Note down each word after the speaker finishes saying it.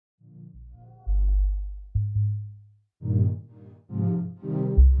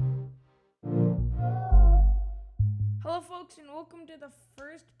folks, and welcome to the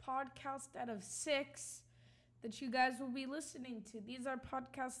first podcast out of 6 that you guys will be listening to. These are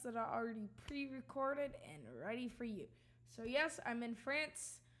podcasts that are already pre-recorded and ready for you. So yes, I'm in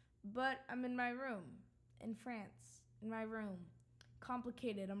France, but I'm in my room. In France, in my room.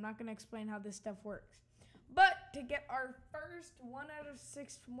 Complicated. I'm not going to explain how this stuff works. But to get our first 1 out of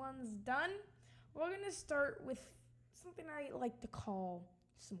 6 ones done, we're going to start with something I like to call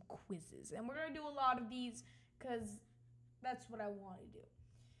some quizzes. And we're going to do a lot of these because that's what I want to do.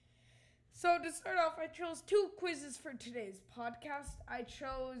 So to start off, I chose 2 quizzes for today's podcast. I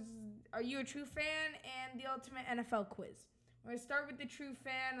chose Are You a True Fan and the Ultimate NFL Quiz. We're going to start with the True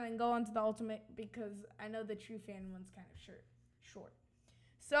Fan and then go on to the Ultimate because I know the True Fan one's kind of short.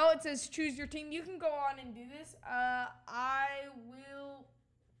 So it says choose your team. You can go on and do this. I will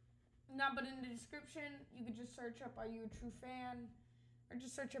not put in the description. You could just search up Are You a True Fan? Or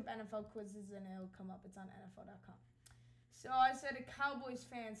just search up NFL quizzes and it'll come up. It's on NFL.com. So I said a Cowboys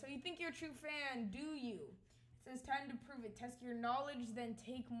fan. So you think you're a true fan, do you? It says time to prove it. Test your knowledge, then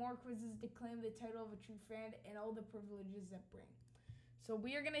take more quizzes to claim the title of a true fan and all the privileges that bring. So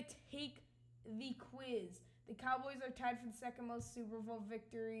we are going to take the quiz. The Cowboys are tied for the second most Super Bowl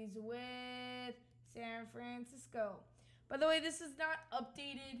victories with San Francisco. By the way, this is not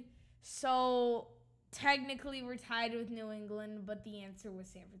updated, so technically we're tied with New England, but the answer was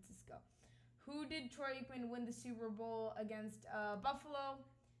San Francisco. Who did Troy Aikman win the Super Bowl against Buffalo?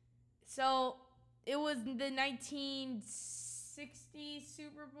 So it was the 1960s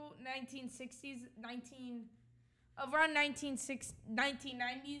Super Bowl, 1960s, around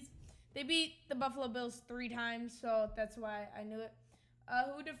 1990s. They beat the Buffalo Bills 3 times, so that's why I knew it.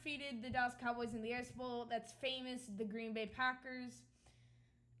 Who defeated the Dallas Cowboys in the Ice Bowl? That's famous, the Green Bay Packers.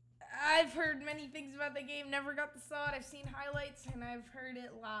 I've heard many things about the game, never got to saw it. I've seen highlights, and I've heard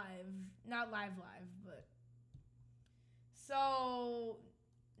it live. Not live, but. So,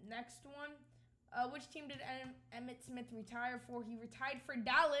 next one. Which team did Emmitt Smith retire for? He retired for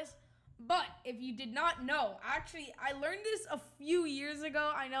Dallas, but if you did not know, actually, I learned this a few years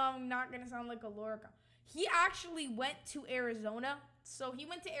ago. I know I'm not going to sound like a lawyer. He actually went to Arizona. So, he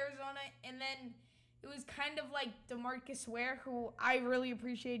went to Arizona, and then it was kind of like DeMarcus Ware, who I really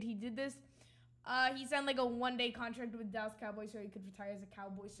appreciate he did this. He signed like a 1-day contract with Dallas Cowboys so he could retire as a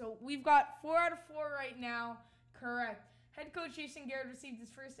Cowboy. So we've got 4 out of 4 right now. Correct. Head coach Jason Garrett received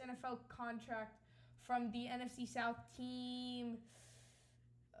his first NFL contract from the NFC South team.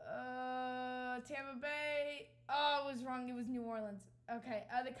 Tampa Bay. Oh, it was wrong. It was New Orleans. Okay.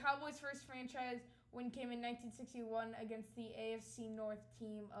 The Cowboys' first franchise win came in 1961 against the AFC North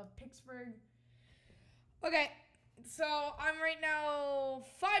team of Pittsburgh. Okay, so I'm right now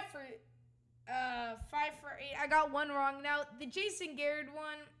 5 for 8. I got 1 wrong. Now, the Jason Garrett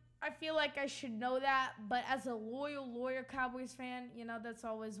one, I feel like I should know that, but as a loyal Cowboys fan, that's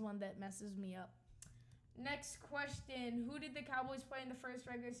always one that messes me up. Next question, who did the Cowboys play in the first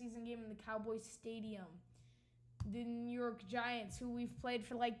regular season game in the Cowboys Stadium? The New York Giants, who we've played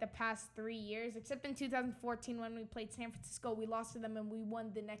for like the past 3 years, except in 2014 when we played San Francisco. We lost to them and we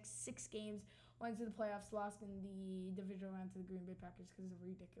won the next 6 games. Went to the playoffs, lost in the divisional round to the Green Bay Packers because of a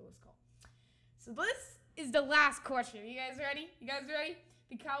ridiculous call. So this is the last question. You guys ready?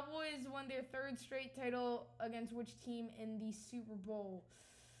 The Cowboys won their 3rd straight title against which team in the Super Bowl?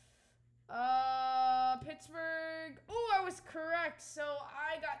 Pittsburgh. Oh, I was correct. So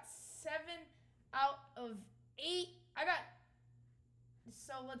I got 7 out of 8.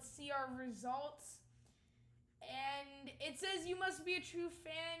 So let's see our results. And it says you must be a true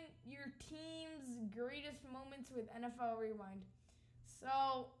fan, your team's greatest moments with NFL Rewind.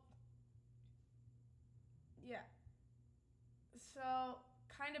 So, yeah. So,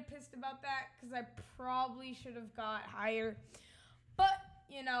 kind of pissed about that because I probably should have got higher. But,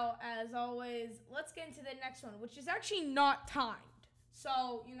 as always, let's get into the next one, which is actually not timed.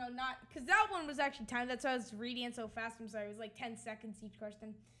 So, not, because that one was actually timed. That's why I was reading it so fast. I'm sorry. It was like 10 seconds each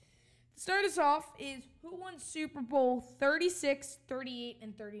question. Start us off is who won Super Bowl 36, 38,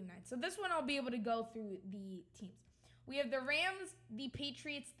 and 39. So this one I'll be able to go through the teams. We have the Rams, the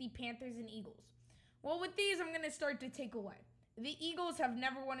Patriots, the Panthers, and Eagles. Well, with these, I'm going to start to take away. The Eagles have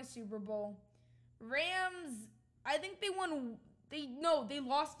never won a Super Bowl. Rams, I think they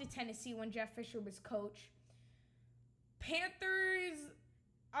lost to Tennessee when Jeff Fisher was coach. Panthers,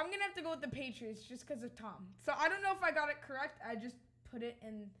 I'm going to have to go with the Patriots just because of Tom. So I don't know if I got it correct. I just put it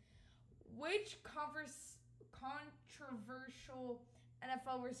in. Which controversial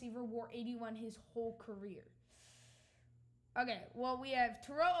NFL receiver wore 81 his whole career? Okay, well, we have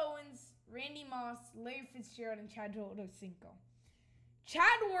Terrell Owens, Randy Moss, Larry Fitzgerald, and Chad Ochocinco.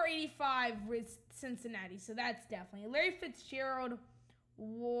 Chad wore 85 with Cincinnati, so that's definitely. Larry Fitzgerald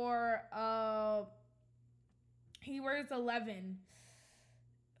wore, he wears 11.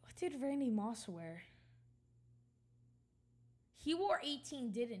 What did Randy Moss wear? He wore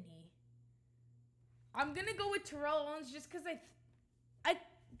 18, didn't he? I'm going to go with Terrell Owens just because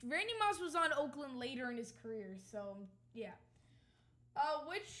Randy Moss was on Oakland later in his career, so yeah.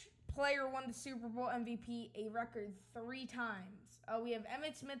 Which player won the Super Bowl MVP a record 3 times? We have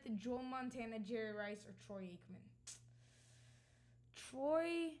Emmitt Smith, Joe Montana, Jerry Rice, or Troy Aikman.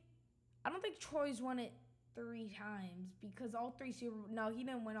 I don't think Troy's won it 3 times because all 3 Super Bowl. No, he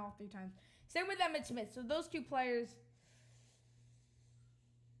didn't win all 3 times. Same with Emmitt Smith. So those 2 players.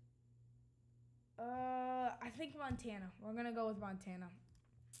 I think Montana. We're gonna go with Montana.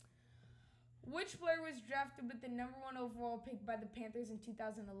 Which player was drafted with the number 1 overall pick by the Panthers in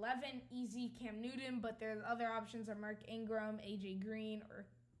 2011? Easy, Cam Newton, but their other options are Mark Ingram, AJ Green, or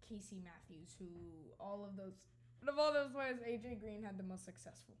Casey Matthews, out of all those players, AJ Green had the most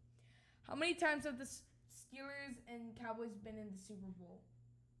successful. How many times have the Steelers and Cowboys been in the Super Bowl?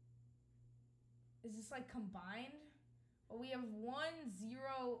 Is this like combined? Well, we have 1,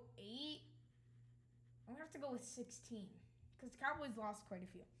 0, 8. I'm gonna have to go with 16 because the Cowboys lost quite a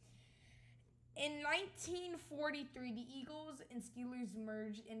few. In 1943, the Eagles and Steelers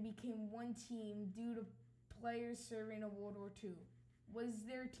merged and became one team due to players serving in World War II. Was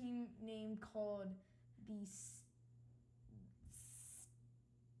their team name called the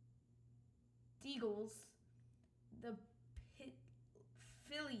Steagles, the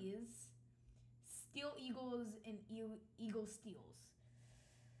Phillies, Steel Eagles, and Eagle Steels?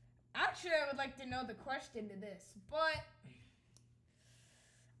 Actually, I would like to know the question to this, but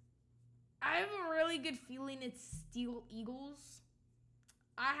I have a really good feeling it's Steel Eagles.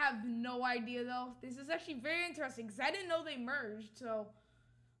 I have no idea, though. This is actually very interesting because I didn't know they merged. So,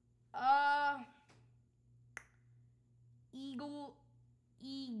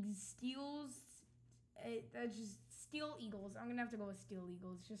 Steels. That's just Steel Eagles. I'm going to have to go with Steel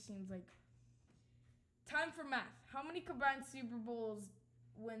Eagles. It just seems like. Time for math. How many combined Super Bowls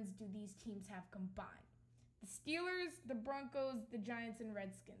wins do these teams have combined? The Steelers, the Broncos, the Giants, and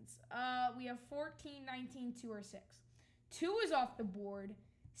Redskins. We have 14, 19, 2, or 6. 2 is off the board.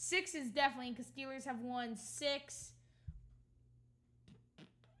 6 is definitely because Steelers have won 6.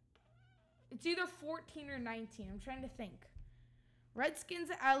 It's either 14 or 19. I'm trying to think.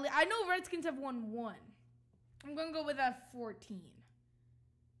 Redskins, I know Redskins have won 1. I'm going to go with a 14.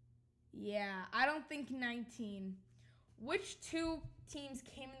 Yeah, I don't think 19. Which 2 teams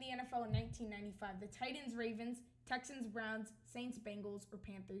came in the NFL in 1995? The Titans, Ravens, Texans, Browns, Saints, Bengals, or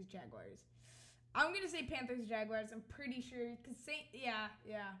Panthers, Jaguars? I'm going to say Panthers, Jaguars. I'm pretty sure. Yeah.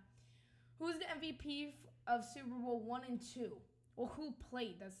 Who's the MVP of Super Bowl 1 and 2? Well, who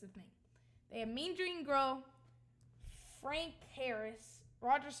played? That's the thing. They have Mean Gene Grow, Frank Harris,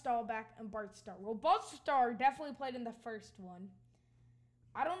 Roger Staubach, and Bart Starr. Well, Bart Starr definitely played in the first one.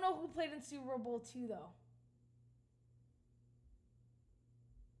 I don't know who played in Super Bowl 2, though.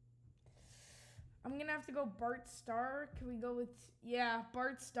 I'm going to have to go Bart Starr. Can we go with... Yeah,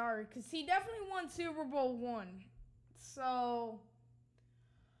 Bart Starr. Because he definitely won Super Bowl 1. So,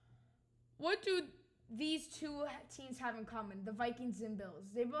 what do these 2 teams have in common? The Vikings and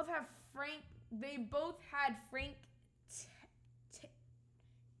Bills. They both had Frank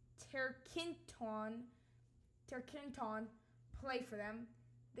Tarkenton play for them.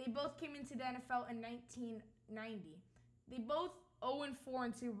 They both came into the NFL in 1990. They both 0-4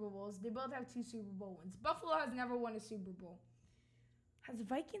 in Super Bowls. They both have 2 Super Bowl wins. Buffalo has never won a Super Bowl. Has the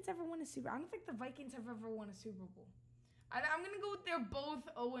Vikings ever won a Super Bowl? I don't think the Vikings have ever won a Super Bowl. I'm going to go with they're both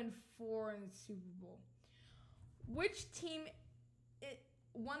 0-4 in the Super Bowl. Which team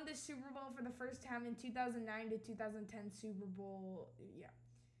won the Super Bowl for the first time in 2009 to 2010 Super Bowl? Yeah.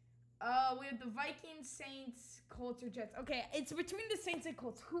 We have the Vikings, Saints, Colts, or Jets. Okay, it's between the Saints and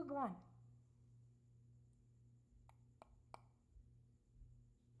Colts. Who won?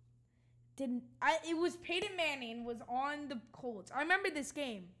 It was Peyton Manning was on the Colts. I remember this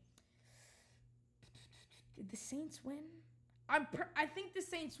game. Did the Saints win? I think the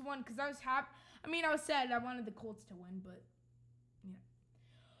Saints won because I was happy. I was sad. I wanted the Colts to win, but yeah.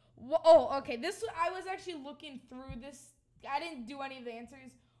 Well, okay. I was actually looking through this. I didn't do any of the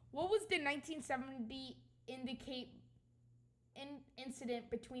answers. What was the 1970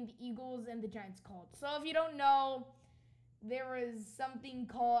 incident between the Eagles and the Giants called? So if you don't know, there was something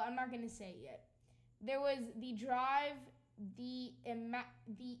called, I'm not going to say it yet. There was the drive, the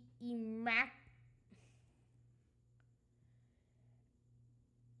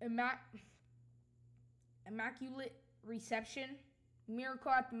immaculate reception,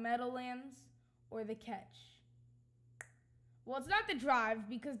 Miracle at the Meadowlands, or The Catch? Well, it's not The Drive,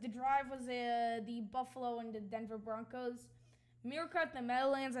 because The Drive was the Buffalo and the Denver Broncos. Miracle at the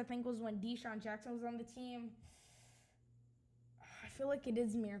Meadowlands, I think, was when Deshaun Jackson was on the team. I feel like it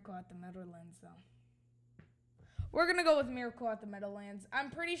is Miracle at the Meadowlands, though. We're going to go with Miracle at the Meadowlands. I'm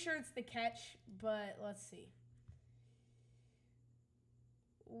pretty sure it's The Catch, but let's see.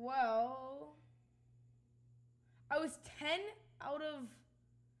 Well, I was 10 out of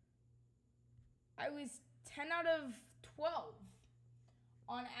 12.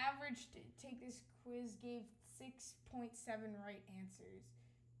 On average, to take this quiz, gave 6.7 right answers.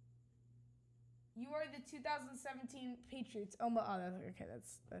 You are the 2017 Patriots. Oh, okay,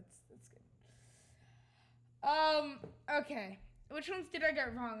 that's good. Okay. Which ones did I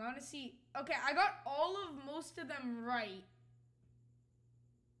get wrong? I want to see. Okay, I got most of them right.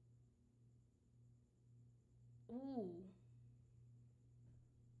 Ooh.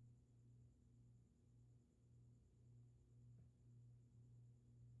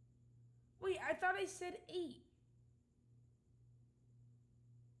 Wait, I thought I said 8.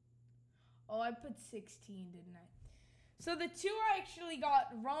 Oh, I put 16, didn't I? So the 2 I actually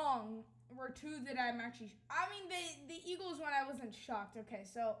got wrong were 2 that I'm actually... the Eagles one I wasn't shocked. Okay,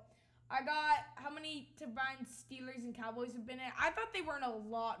 so I got how many combined Steelers and Cowboys have been in. I thought they weren't a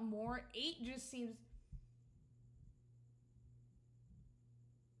lot more. 8 just seems...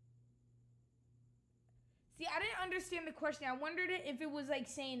 See, I didn't understand the question. I wondered if it was like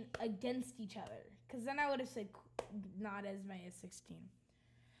saying against each other. Because then I would have said not as many as 16.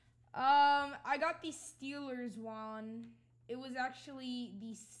 I got the Steelers one. It was actually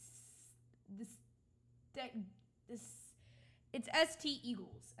it's ST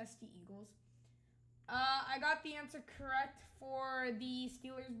Eagles. ST Eagles. I got the answer correct for the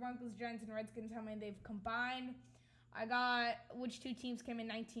Steelers, Broncos, Giants, and Redskins, how many they've combined. I got which 2 teams came in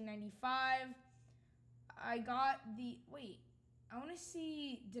 1995. I got I want to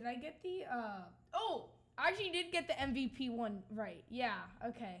see, did I get the, I actually did get the MVP one right. Yeah,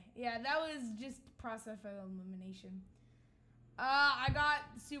 okay. Yeah, that was just process of elimination. I got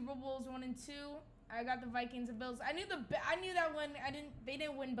Super Bowls 1 and 2. I got the Vikings and Bills. I knew that one. They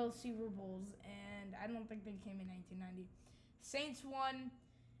didn't win both Super Bowls, and I don't think they came in 1990. Saints won,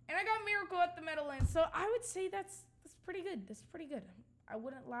 and I got Miracle at the Meadowlands. So I would say that's pretty good. That's pretty good. I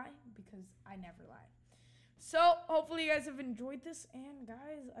wouldn't lie because I never lie. So, hopefully you guys have enjoyed this. And,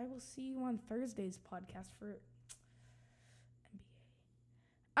 guys, I will see you on Thursday's podcast for NBA.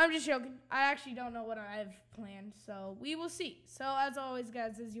 I'm just joking. I actually don't know what I have planned. So, we will see. So, as always,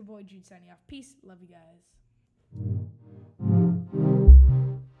 guys, this is your boy Jude signing off. Peace. Love you guys.